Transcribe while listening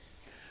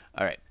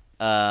All right.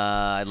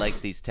 I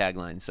like these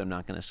taglines, so I'm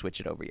not going to switch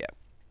it over yet.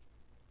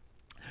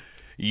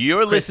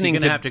 You're Chris, listening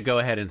you're to... gonna have to go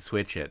ahead and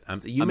switch it.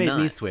 You made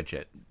me switch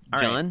it. All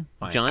John,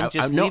 right, John,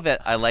 just leave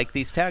it. I like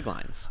these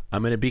taglines.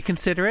 I'm going to be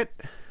considerate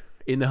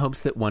in the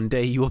hopes that one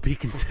day you will be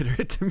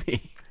considerate to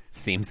me.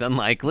 Seems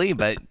unlikely,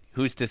 but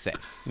who's to say?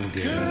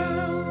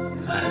 Girl,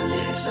 my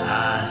lips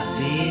are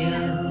sealed.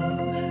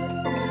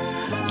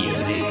 You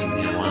make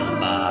me wanna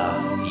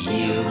barf.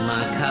 Yield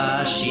my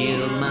car,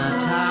 shield my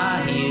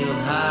tie, heel,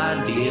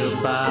 high deal,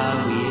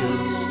 bar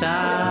wheel,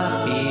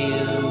 stop you.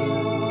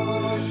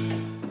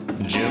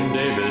 Jim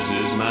Davis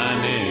is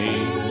my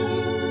name.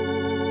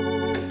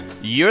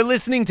 You're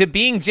listening to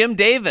Being Jim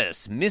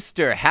Davis,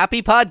 Mr.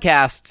 Happy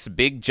Podcast's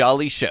Big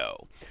Jolly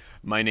Show.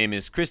 My name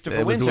is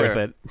Christopher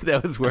Winter.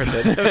 That was worth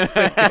it. That was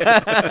so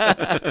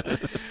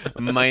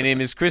good. My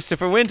name is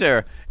Christopher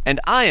Winter, and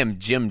I am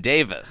Jim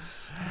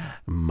Davis.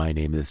 My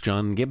name is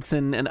John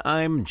Gibson, and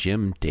I'm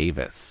Jim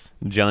Davis.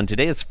 John,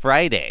 today is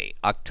Friday,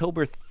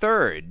 October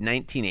 3rd,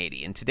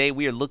 1980, and today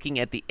we are looking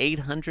at the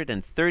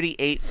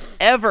 838th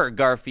ever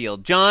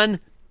Garfield. John,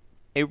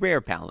 a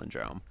rare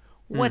palindrome.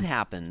 What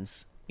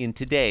happens in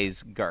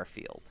today's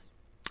Garfield?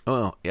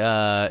 Oh,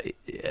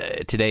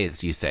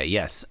 today's, you say.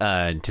 Yes,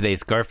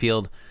 today's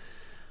Garfield.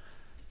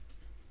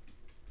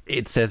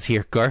 It says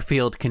here,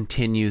 Garfield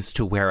continues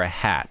to wear a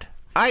hat.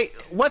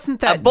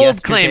 Wasn't that a bold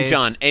yesterday's... claim,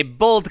 John. A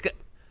bold...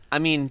 I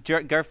mean,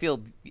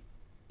 Garfield,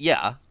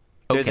 yeah.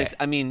 Okay.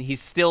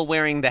 He's still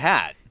wearing the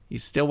hat.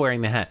 He's still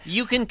wearing the hat.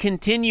 You can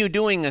continue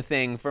doing a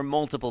thing for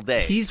multiple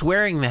days. He's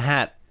wearing the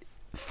hat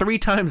 3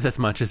 times as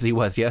much as he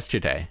was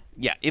yesterday.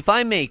 Yeah, if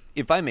I may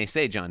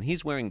say, John,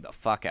 he's wearing the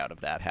fuck out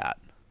of that hat.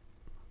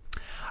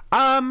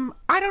 I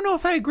don't know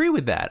if I agree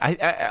with that.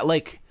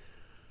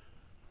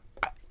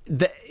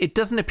 It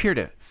doesn't appear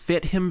to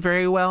fit him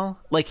very well.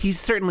 Like, he's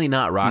certainly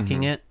not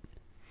rocking it.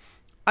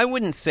 I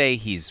wouldn't say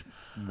he's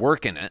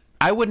working it.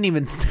 I wouldn't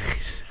even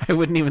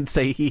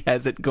say he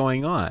has it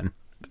going on.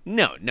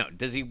 No.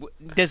 Does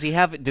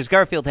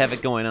Garfield have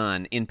it going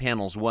on in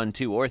panels 1,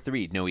 2, or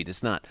 3? No, he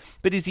does not.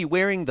 But is he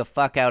wearing the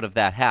fuck out of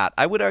that hat?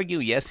 I would argue,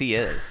 yes, he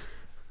is.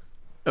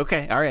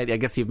 Okay, all right. I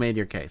guess you've made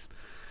your case.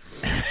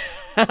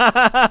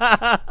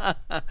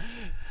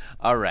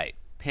 All right,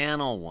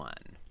 panel 1.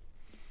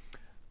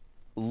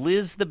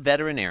 Liz the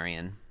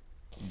veterinarian,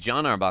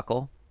 John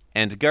Arbuckle,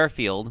 and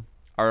Garfield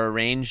are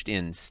arranged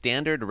in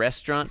standard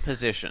restaurant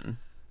position.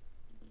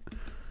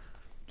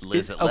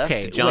 Liz at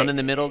left, John in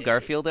the middle,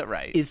 Garfield at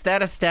right. Is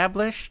that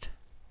established?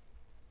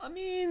 I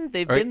mean,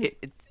 they've been...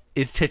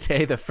 Is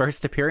today the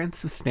first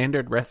appearance of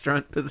standard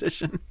restaurant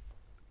position?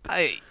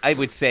 I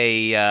would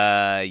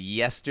say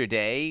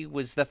yesterday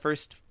was the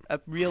first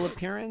real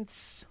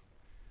appearance,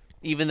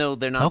 even though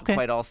they're not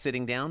quite all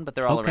sitting down, but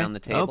they're all around the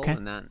table. Okay.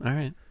 And that. All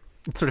right.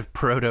 It's sort of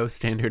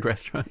proto-standard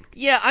restaurant.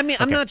 Yeah, I mean,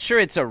 I'm not sure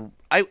it's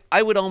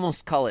I would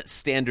almost call it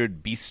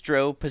standard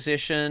bistro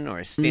position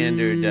or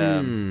standard,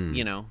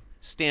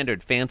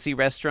 standard fancy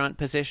restaurant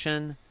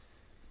position.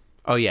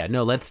 Oh, yeah.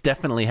 No, let's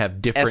definitely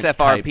have different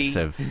SFRP. types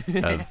of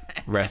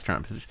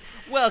restaurant positions.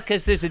 Well,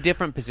 because there's a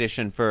different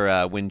position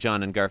for when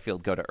John and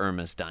Garfield go to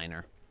Irma's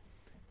Diner.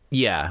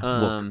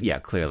 Yeah,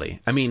 clearly.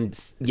 I mean,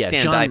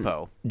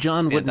 Standipo.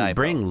 John wouldn't Standipo.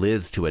 bring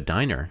Liz to a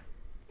diner.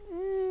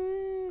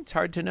 It's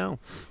hard to know.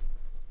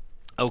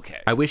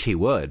 Okay. I wish he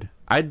would.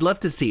 I'd love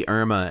to see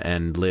Irma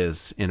and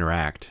Liz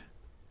interact.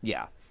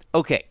 Yeah.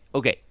 Okay.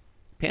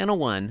 Panel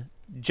 1,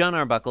 John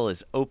Arbuckle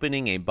is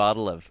opening a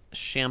bottle of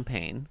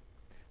champagne.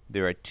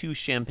 There are 2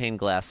 champagne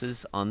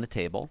glasses on the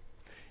table,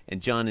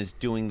 and John is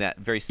doing that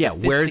very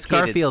sophisticated... Yeah, where's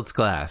Garfield's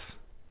glass?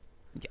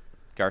 Yeah.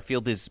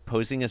 Garfield is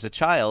posing as a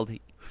child.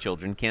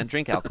 Children can't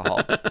drink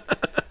alcohol.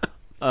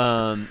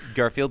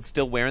 Garfield's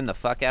still wearing the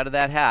fuck out of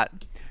that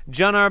hat.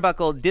 John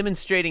Arbuckle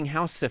demonstrating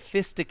how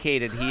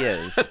sophisticated he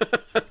is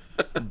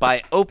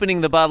by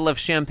opening the bottle of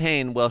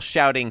champagne while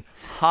shouting,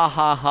 "Ha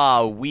ha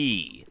ha,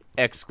 wee!"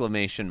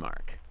 exclamation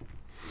mark.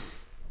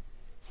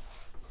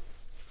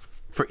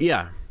 For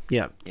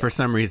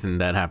some reason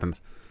that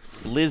happens.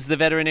 Liz the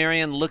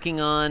veterinarian looking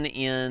on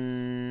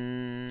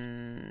in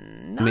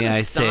not May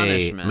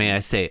astonishment. I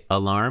say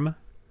alarm?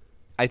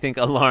 I think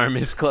alarm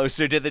is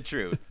closer to the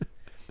truth.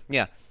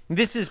 Yeah.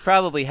 This is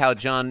probably how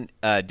John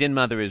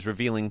Dinmother is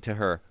revealing to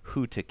her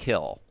who to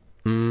kill.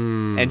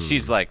 And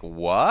she's like,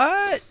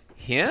 what?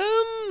 Him?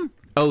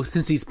 Oh,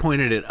 since he's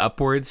pointed it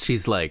upwards,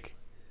 she's like,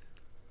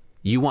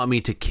 you want me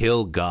to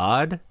kill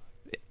God?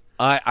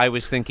 I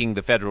was thinking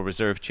the Federal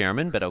Reserve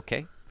Chairman, but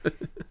okay.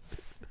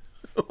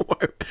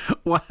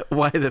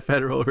 Why the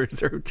Federal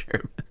Reserve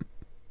Chairman?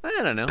 I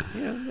don't know.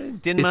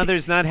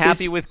 Dinmother's not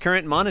happy with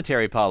current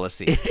monetary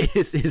policy.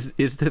 Is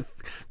the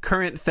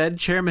current Fed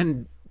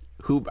chairman,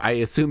 who I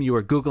assume you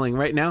are Googling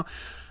right now,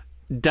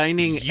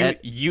 dining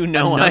at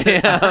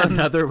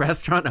another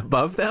restaurant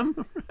above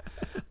them?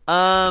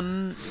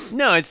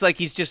 No, it's like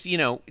he's just,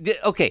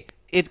 okay.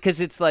 Because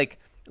it's like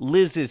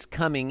Liz is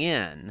coming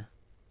in,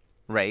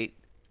 right?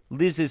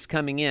 Liz is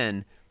coming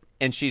in,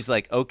 and she's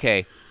like,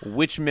 okay,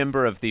 which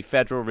member of the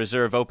Federal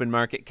Reserve Open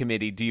Market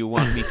Committee do you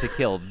want me to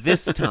kill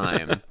this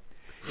time?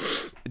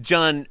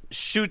 John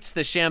shoots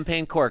the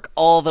champagne cork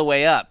all the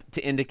way up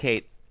to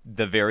indicate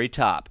the very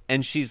top.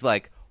 And she's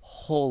like,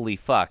 holy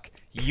fuck,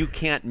 you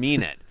can't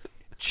mean it.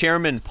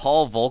 Chairman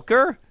Paul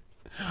Volcker?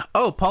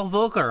 Oh, Paul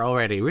Volcker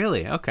already.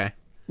 Really? Okay.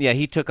 Yeah,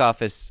 he took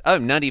office. Oh,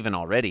 not even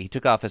already. He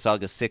took office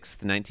August 6th,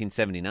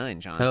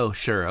 1979, John. Oh,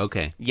 sure.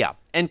 Okay. Yeah.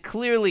 And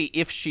clearly,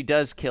 if she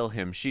does kill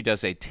him, she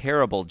does a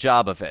terrible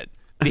job of it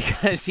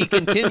because he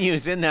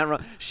continues in that role.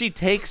 She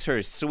takes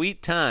her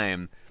sweet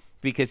time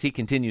because he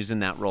continues in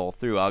that role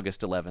through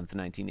August 11th,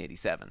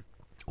 1987.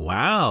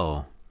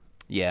 Wow.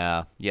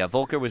 Yeah. Yeah.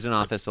 Volcker was in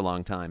office a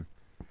long time.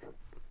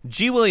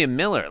 G. William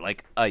Miller,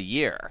 like a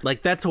year.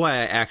 Like, that's why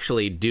I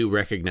actually do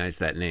recognize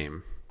that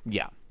name.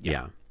 Yeah.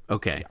 Yeah.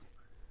 Okay.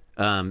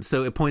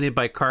 So appointed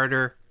by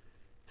Carter,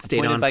 stayed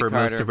Appointed on by for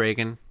most Carter. of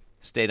Reagan.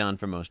 Stayed on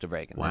for most of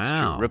Reagan.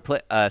 Wow. That's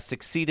true.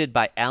 Succeeded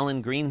by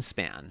Alan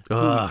Greenspan, who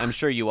Ugh. I'm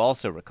sure you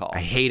also recall I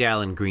hate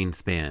Alan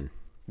Greenspan.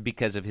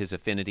 because of his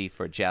affinity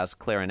for jazz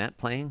clarinet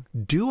playing.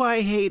 Do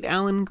I hate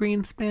Alan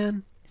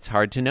Greenspan? It's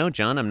hard to know,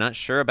 John. I'm not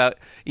sure about...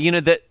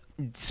 that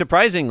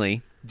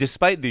surprisingly,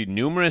 despite the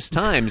numerous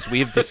times we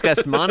have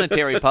discussed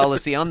monetary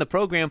policy on the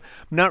program,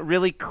 I'm not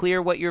really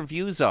clear what your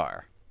views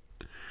are.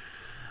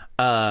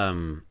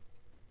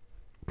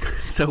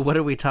 So what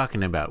are we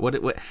talking about?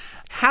 What?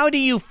 How do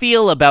you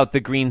feel about the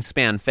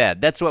Greenspan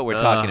Fed? That's what we're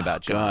talking Oh,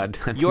 about, John.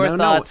 God. Your No.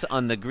 thoughts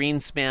on the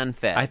Greenspan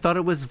Fed. I thought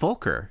it was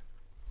Volcker.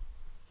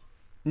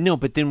 No,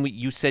 but then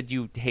you said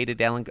you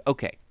hated Alan...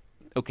 Okay.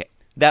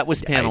 That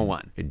was panel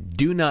one. I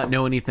do not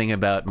know anything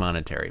about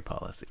monetary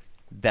policy.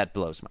 That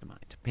blows my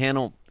mind.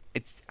 Panel...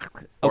 It's...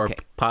 Or Okay.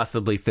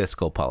 possibly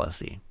fiscal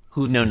policy.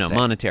 Who's No, to say?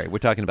 monetary. We're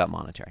talking about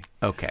monetary.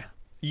 Okay.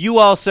 You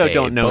also They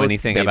don't know both-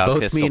 anything they about both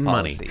fiscal mean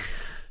money. policy.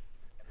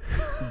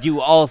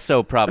 You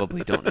also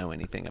probably don't know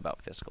anything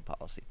about fiscal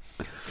policy.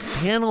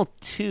 Panel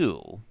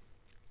 2,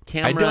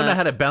 camera... I don't know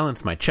how to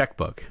balance my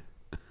checkbook.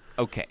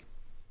 Okay.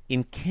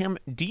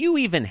 Do you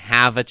even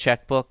have a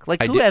checkbook?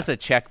 Like, I who do- has a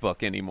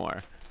checkbook anymore?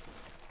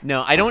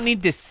 No, I don't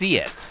need to see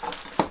it.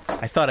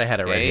 I thought I had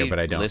it right Okay, here, but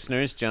I don't.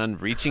 Listeners, John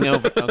reaching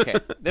over. Okay.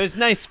 There's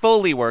nice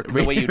Foley work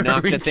the way you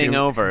knocked the thing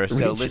over,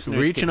 so listeners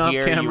reaching can off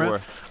hear camera. you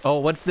were Oh,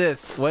 what's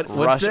this? What's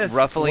this?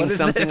 ruffling What is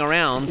something this?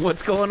 around.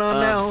 What's going on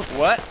now?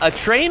 What? A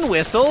train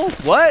whistle?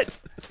 What?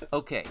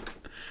 Okay.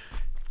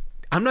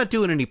 I'm not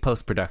doing any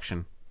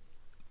post-production.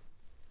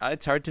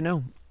 It's hard to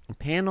know.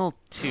 Panel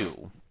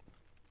 2.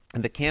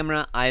 The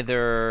camera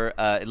either,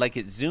 it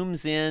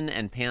zooms in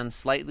and pans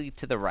slightly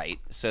to the right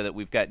so that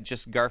we've got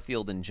just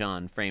Garfield and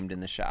John framed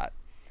in the shot.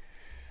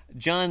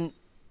 John,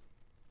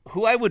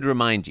 who I would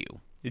remind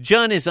you,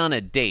 John is on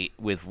a date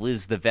with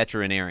Liz the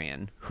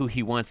veterinarian, who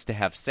he wants to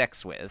have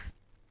sex with.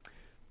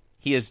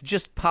 He has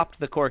just popped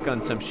the cork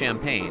on some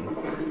champagne.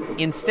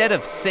 Instead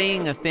of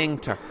saying a thing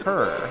to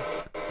her...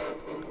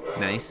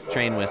 Nice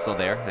train whistle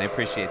there. I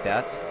appreciate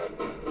that.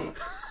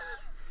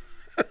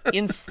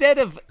 Instead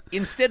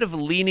of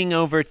leaning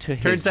over to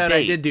his Turns out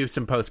date, I did do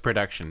some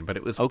post-production, but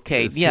it was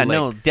okay. it was too Yeah, late.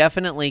 no,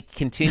 definitely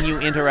continue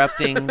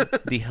interrupting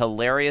the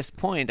hilarious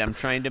point I'm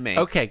trying to make.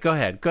 Okay, go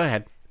ahead. No,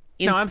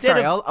 I'm Instead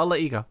sorry. of- I'll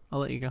let you go.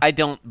 I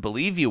don't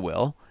believe you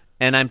will,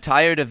 and I'm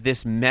tired of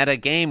this meta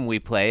game we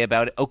play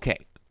about it. Okay.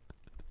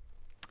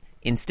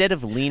 Instead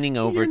of leaning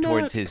over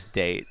towards his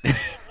date,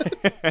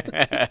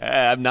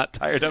 I'm not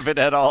tired of it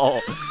at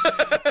all.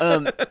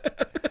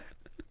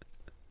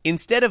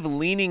 Instead of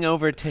leaning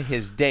over to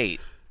his date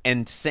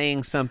and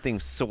saying something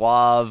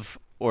suave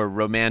or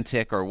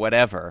romantic or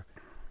whatever,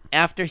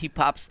 after he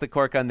pops the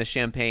cork on the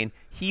champagne,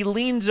 he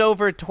leans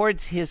over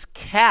towards his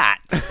cat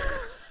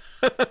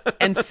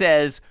and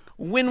says,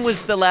 "When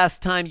was the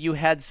last time you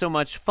had so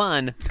much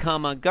fun,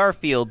 comma,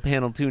 Garfield,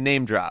 panel 2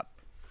 name drop."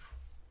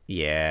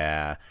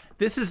 Yeah,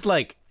 this is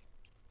like,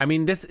 I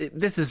mean, this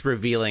is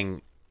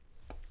revealing,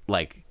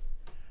 like,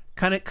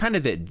 kind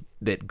of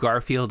that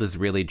Garfield is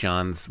really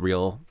John's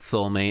real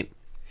soulmate.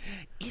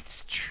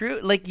 It's true.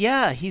 Like,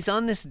 yeah, he's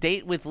on this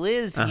date with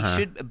Liz. He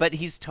should, but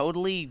he's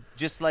totally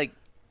just like,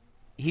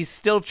 he's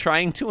still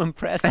trying to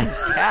impress his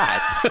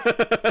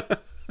cat.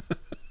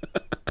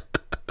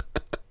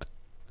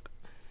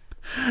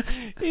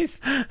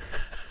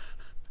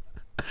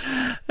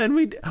 And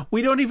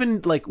we don't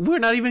even, like, we're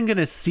not even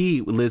gonna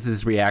see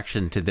Liz's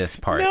reaction to this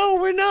part. No,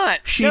 we're not.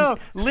 No,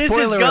 Liz is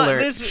spoiler gone.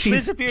 alert,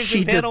 Liz appears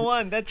in panel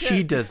 1. That's she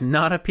it. does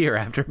not appear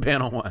after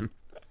panel 1.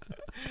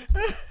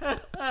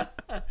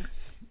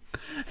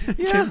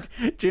 Yeah.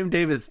 Jim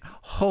Davis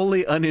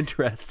wholly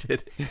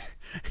uninterested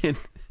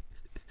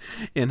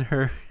in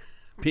her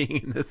being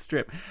in the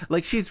strip.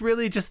 Like, she's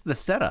really just the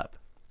setup.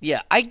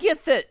 Yeah, I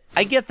get that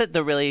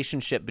the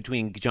relationship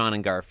between John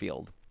and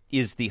Garfield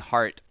is the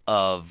heart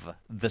of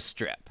the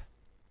strip.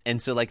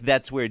 And so, like,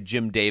 that's where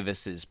Jim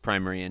Davis's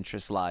primary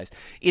interest lies.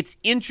 It's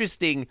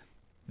interesting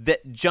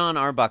that John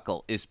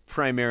Arbuckle is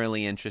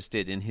primarily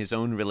interested in his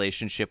own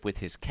relationship with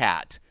his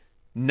cat,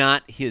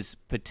 not his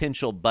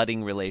potential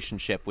budding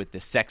relationship with the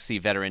sexy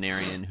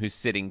veterinarian who's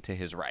sitting to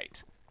his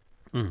right.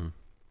 Mm-hmm.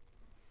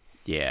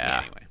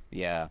 Yeah. Anyway,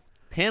 yeah.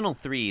 Panel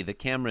 3, the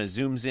camera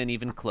zooms in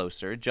even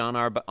closer.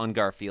 On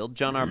Garfield.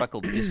 John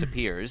Arbuckle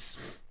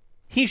disappears.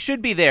 He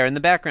should be there in the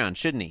background,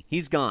 shouldn't he?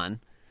 He's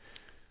gone.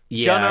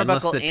 Yeah, John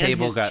unless Arbuckle the and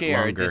table his got chair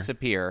longer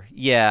disappear.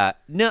 Yeah.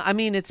 No, I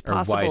mean, it's or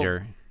possible.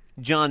 wider.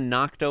 John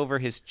knocked over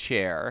his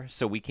chair,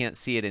 so we can't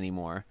see it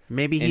anymore.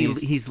 Maybe And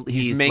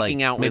he's making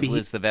like, out with maybe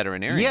Liz the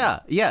veterinarian.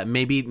 Yeah.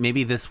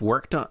 Maybe this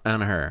worked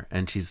on her,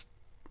 and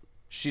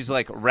She's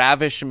like,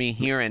 ravish me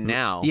here and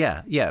now.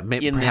 Yeah.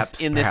 In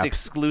this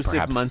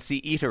exclusive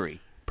Muncie eatery.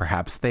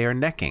 Perhaps they are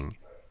necking.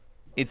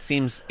 It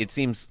seems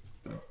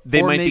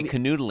they might be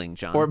canoodling,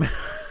 John.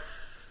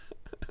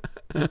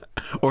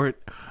 Or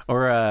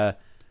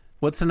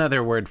what's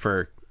another word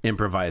for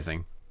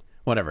improvising?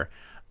 Whatever.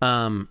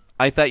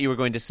 I thought you were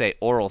going to say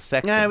oral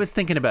sex. I was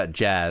thinking about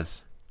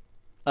jazz.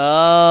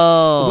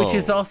 Oh. Which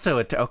is also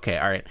okay,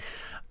 all right.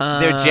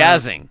 They're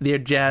jazzing. They're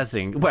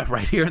jazzing. What,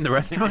 right here in the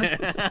restaurant?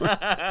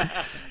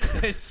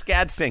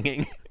 Scat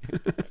singing.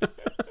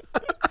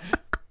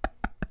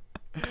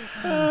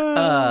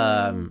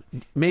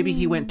 Maybe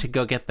he went to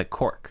go get the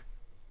cork.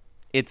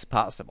 It's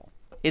possible.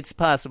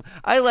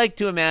 I like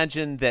to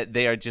imagine that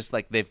they are just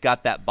like they've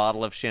got that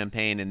bottle of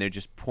champagne and they're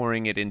just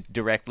pouring it in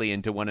directly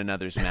into one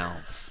another's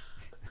mouths.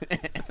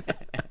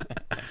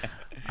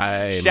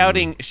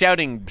 Shouting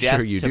death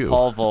sure you to do.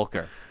 Paul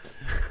Volcker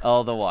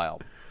all the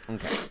while.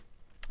 Okay.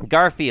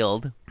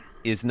 Garfield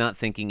is not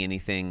thinking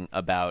anything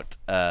about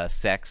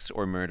sex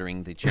or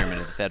murdering the chairman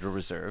of the Federal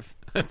Reserve.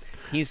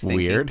 He's thinking,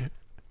 weird.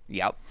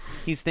 Yep.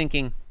 He's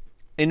thinking,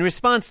 in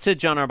response to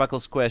John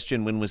Arbuckle's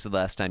question, when was the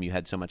last time you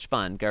had so much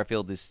fun?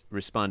 Garfield is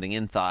responding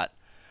in thought,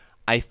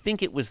 I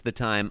think it was the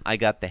time I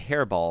got the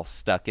hairball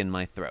stuck in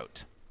my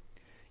throat.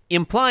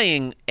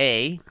 Implying,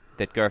 A,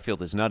 that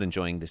Garfield is not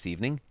enjoying this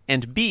evening,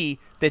 and B,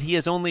 that he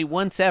has only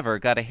once ever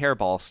got a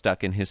hairball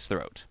stuck in his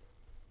throat.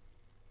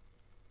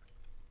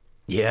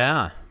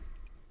 Yeah.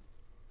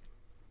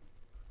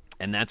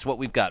 And that's what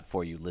we've got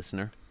for you,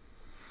 listener.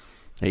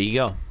 There you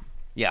go.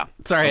 Yeah.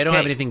 Sorry, Okay. I don't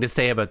have anything to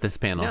say about this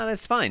panel. No,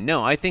 that's fine.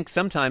 No, I think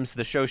sometimes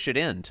the show should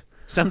end.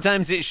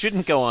 Sometimes it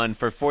shouldn't go on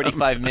for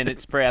 45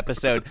 minutes per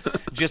episode,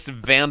 just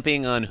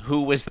vamping on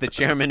who was the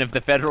chairman of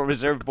the Federal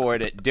Reserve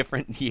Board at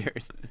different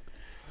years.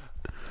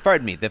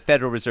 Pardon me, the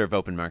Federal Reserve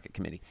Open Market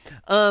Committee.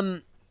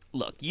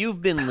 Look,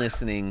 you've been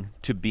listening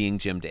to Being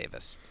Jim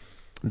Davis.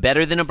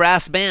 Better than a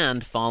brass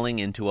band falling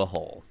into a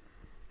hole.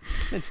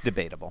 It's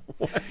debatable.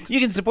 You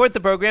can support the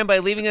program by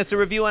leaving us a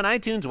review on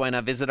iTunes. Why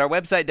not visit our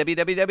website,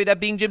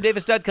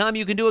 www.beingjimdavis.com.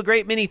 You can do a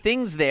great many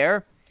things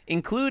there,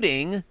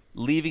 including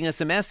leaving us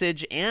a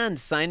message and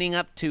signing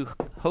up to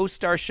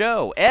host our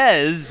show,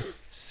 as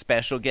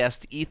special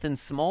guest Ethan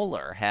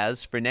Smoller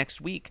has for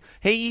next week.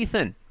 Hey,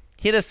 Ethan,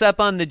 hit us up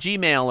on the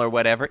Gmail or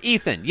whatever.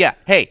 Ethan, yeah.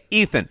 Hey,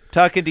 Ethan,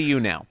 talking to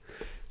you now.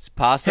 It's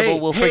possible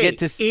we'll forget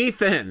to...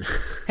 Ethan.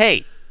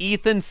 Hey,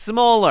 Ethan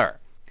Smoller.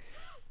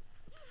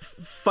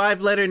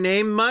 5-letter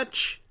name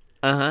much?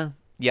 Uh-huh.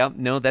 Yep.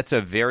 No, that's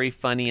a very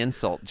funny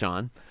insult,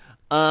 John.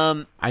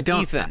 Ethan.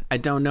 I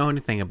don't know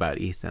anything about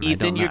Ethan.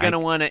 Ethan, you're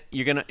gonna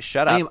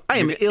shut up. I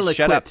am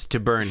ill-equipped to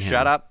burn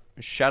him.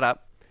 Shut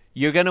up.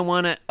 You're gonna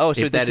want to. Oh,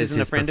 so if this that is isn't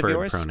a his friend of preferred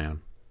yours?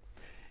 pronoun.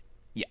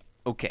 Yeah.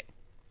 Okay.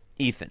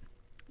 Ethan,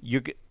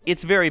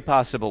 it's very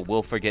possible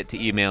we'll forget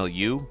to email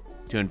you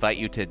to invite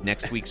you to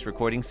next week's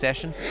recording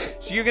session.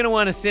 So you're going to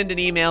want to send an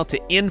email to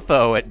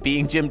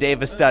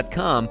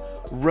info@beingjimdavis.com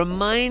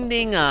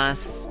reminding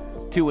us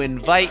to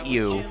invite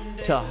you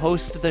to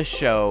host the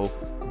show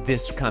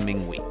this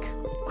coming week.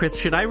 Chris,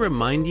 should I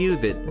remind you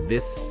that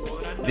this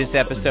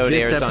episode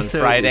airs on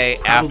Friday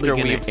after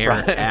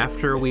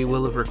we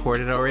will have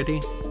recorded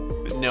already?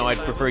 No, I'd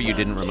prefer you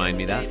didn't remind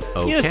me that.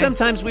 Okay. You know,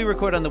 sometimes we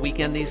record on the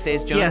weekend these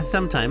days, John. Yeah,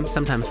 sometimes.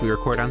 Sometimes we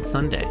record on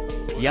Sunday.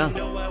 Yeah.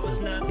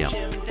 Yeah.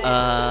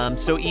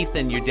 So,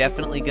 Ethan, you're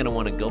definitely going to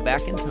want to go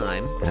back in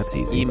time. That's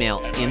easy. Email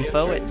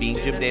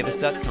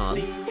info@beingjimdavis.com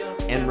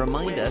and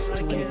remind us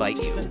to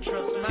invite you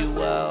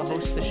to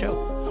host the show.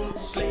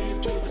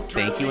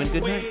 Thank you and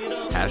good night.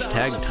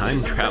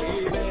 #time travel.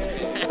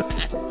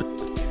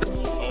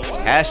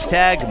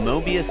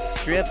 #Mobius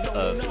strip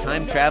of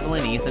time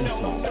traveling Ethan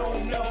Small.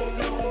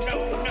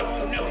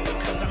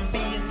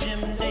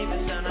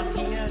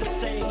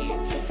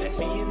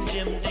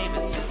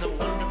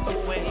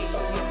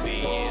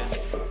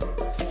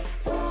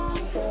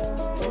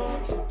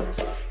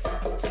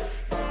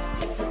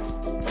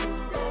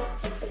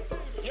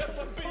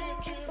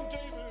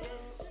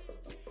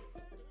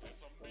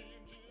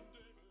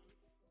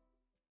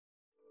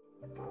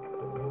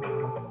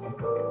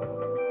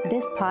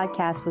 This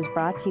podcast was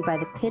brought to you by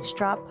the Pitch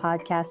Drop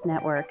Podcast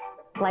Network.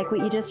 Like what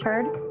you just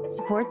heard?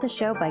 Support the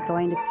show by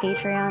going to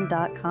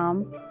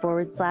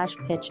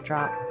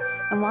patreon.com/pitchdrop.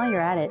 And while you're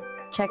at it,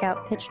 check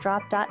out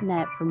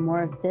pitchdrop.net for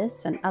more of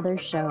this and other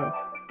shows.